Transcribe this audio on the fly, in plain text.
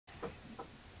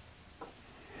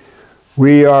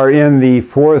We are in the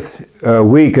fourth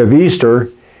week of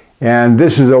Easter, and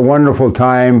this is a wonderful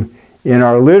time in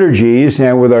our liturgies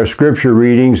and with our scripture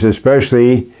readings,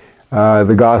 especially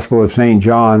the Gospel of St.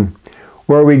 John,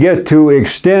 where we get to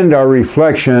extend our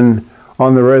reflection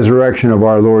on the resurrection of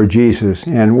our Lord Jesus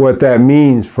and what that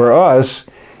means for us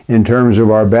in terms of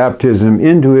our baptism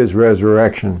into His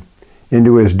resurrection,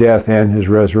 into His death and His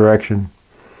resurrection,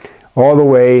 all the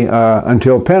way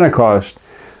until Pentecost.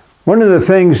 One of the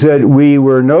things that we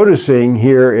were noticing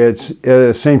here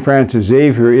at St. Francis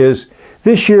Xavier is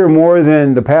this year, more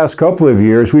than the past couple of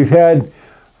years, we've had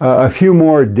a few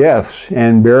more deaths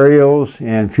and burials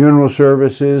and funeral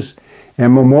services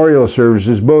and memorial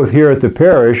services, both here at the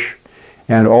parish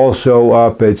and also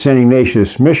up at St.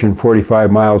 Ignatius Mission,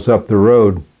 45 miles up the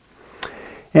road.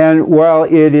 And while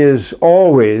it is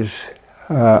always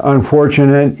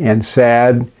unfortunate and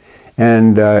sad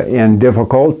and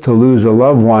difficult to lose a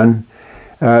loved one,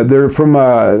 from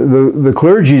the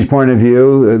clergy's point of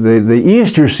view, the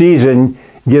Easter season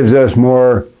gives us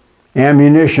more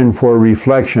ammunition for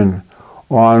reflection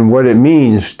on what it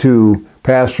means to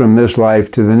pass from this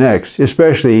life to the next,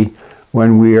 especially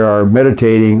when we are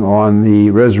meditating on the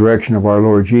resurrection of our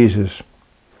Lord Jesus.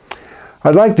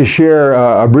 I'd like to share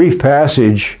a brief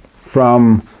passage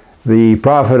from the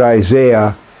prophet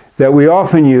Isaiah that we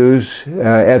often use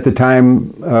at the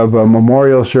time of a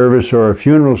memorial service or a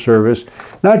funeral service,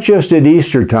 not just at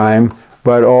Easter time,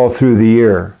 but all through the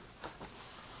year.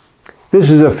 This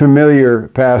is a familiar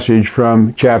passage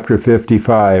from chapter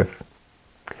 55.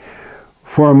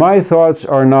 For my thoughts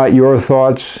are not your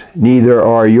thoughts, neither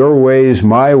are your ways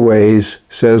my ways,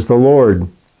 says the Lord.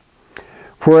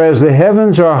 For as the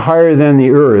heavens are higher than the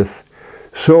earth,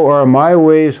 so are my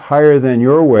ways higher than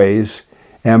your ways,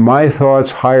 and my thoughts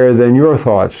higher than your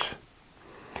thoughts.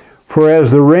 For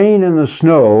as the rain and the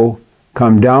snow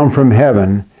come down from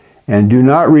heaven, and do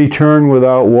not return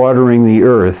without watering the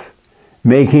earth,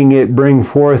 making it bring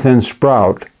forth and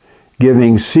sprout,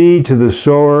 giving seed to the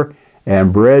sower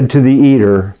and bread to the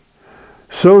eater,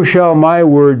 so shall my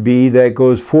word be that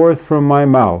goes forth from my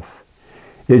mouth.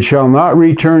 It shall not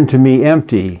return to me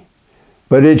empty,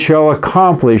 but it shall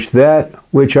accomplish that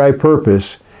which I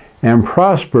purpose, and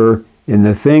prosper in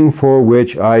the thing for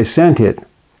which I sent it.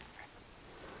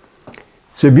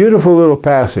 It's a beautiful little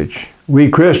passage. We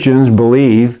Christians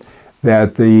believe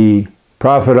that the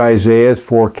prophet Isaiah is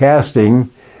forecasting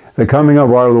the coming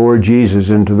of our Lord Jesus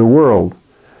into the world,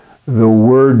 the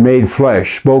Word made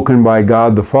flesh, spoken by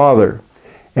God the Father,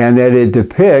 and that it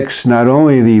depicts not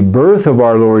only the birth of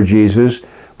our Lord Jesus,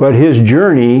 but His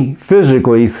journey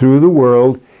physically through the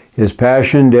world, His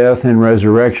passion, death, and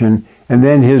resurrection, and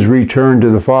then His return to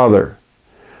the Father.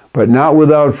 But not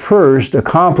without first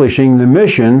accomplishing the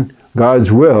mission,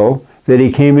 God's will, that He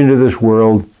came into this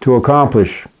world to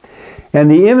accomplish.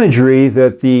 And the imagery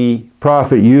that the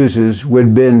prophet uses would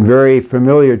have been very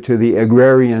familiar to the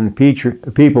agrarian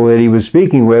people that he was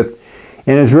speaking with,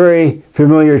 and is very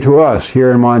familiar to us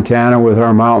here in Montana with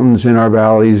our mountains and our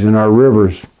valleys and our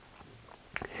rivers.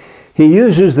 He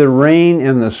uses the rain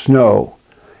and the snow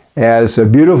as a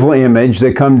beautiful image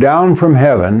that come down from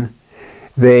heaven.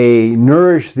 They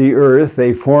nourish the earth,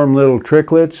 they form little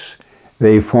tricklets,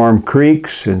 they form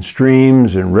creeks and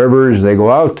streams and rivers. They go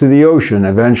out to the ocean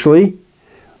eventually,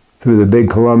 through the big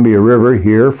Columbia River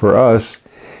here for us.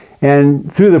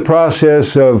 And through the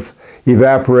process of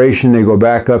evaporation, they go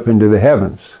back up into the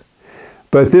heavens.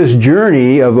 But this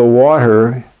journey of the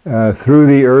water through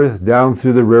the earth, down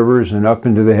through the rivers, and up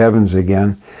into the heavens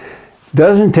again,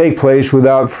 doesn't take place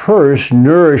without first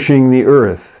nourishing the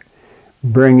earth,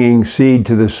 bringing seed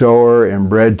to the sower and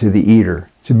bread to the eater.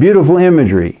 It's a beautiful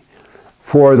imagery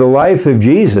for the life of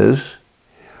Jesus,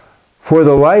 for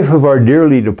the life of our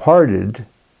dearly departed,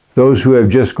 those who have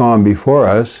just gone before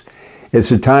us.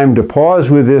 It's a time to pause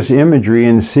with this imagery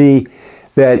and see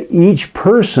that each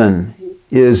person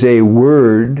is a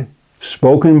word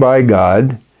spoken by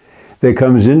God that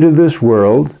comes into this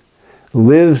world,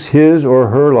 lives his or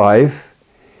her life,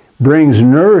 brings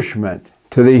nourishment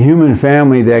to the human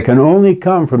family that can only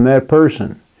come from that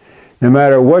person. No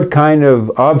matter what kind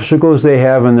of obstacles they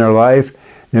have in their life,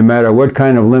 no matter what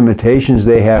kind of limitations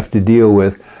they have to deal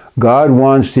with, God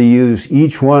wants to use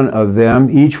each one of them,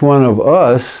 each one of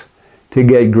us, to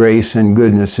get grace and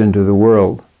goodness into the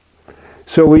world.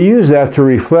 So we use that to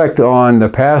reflect on the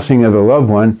passing of a loved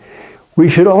one. We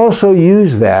should also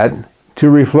use that to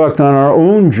reflect on our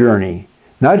own journey,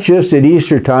 not just at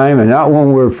Easter time and not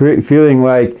when we're feeling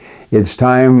like it's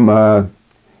time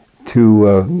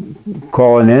to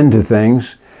call an end to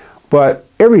things, but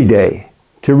every day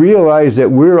to realize that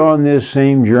we're on this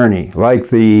same journey, like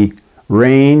the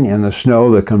rain and the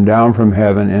snow that come down from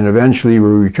heaven, and eventually we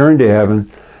return to heaven,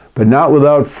 but not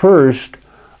without first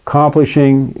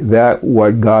accomplishing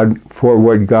what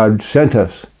God sent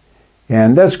us.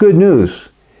 And that's good news.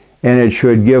 And it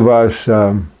should give us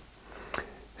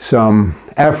some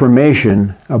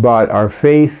affirmation about our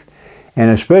faith,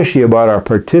 and especially about our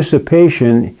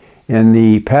participation in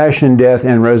the passion, death,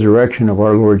 and resurrection of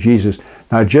our Lord Jesus,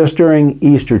 not just during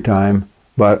Easter time,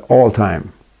 but all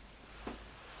time.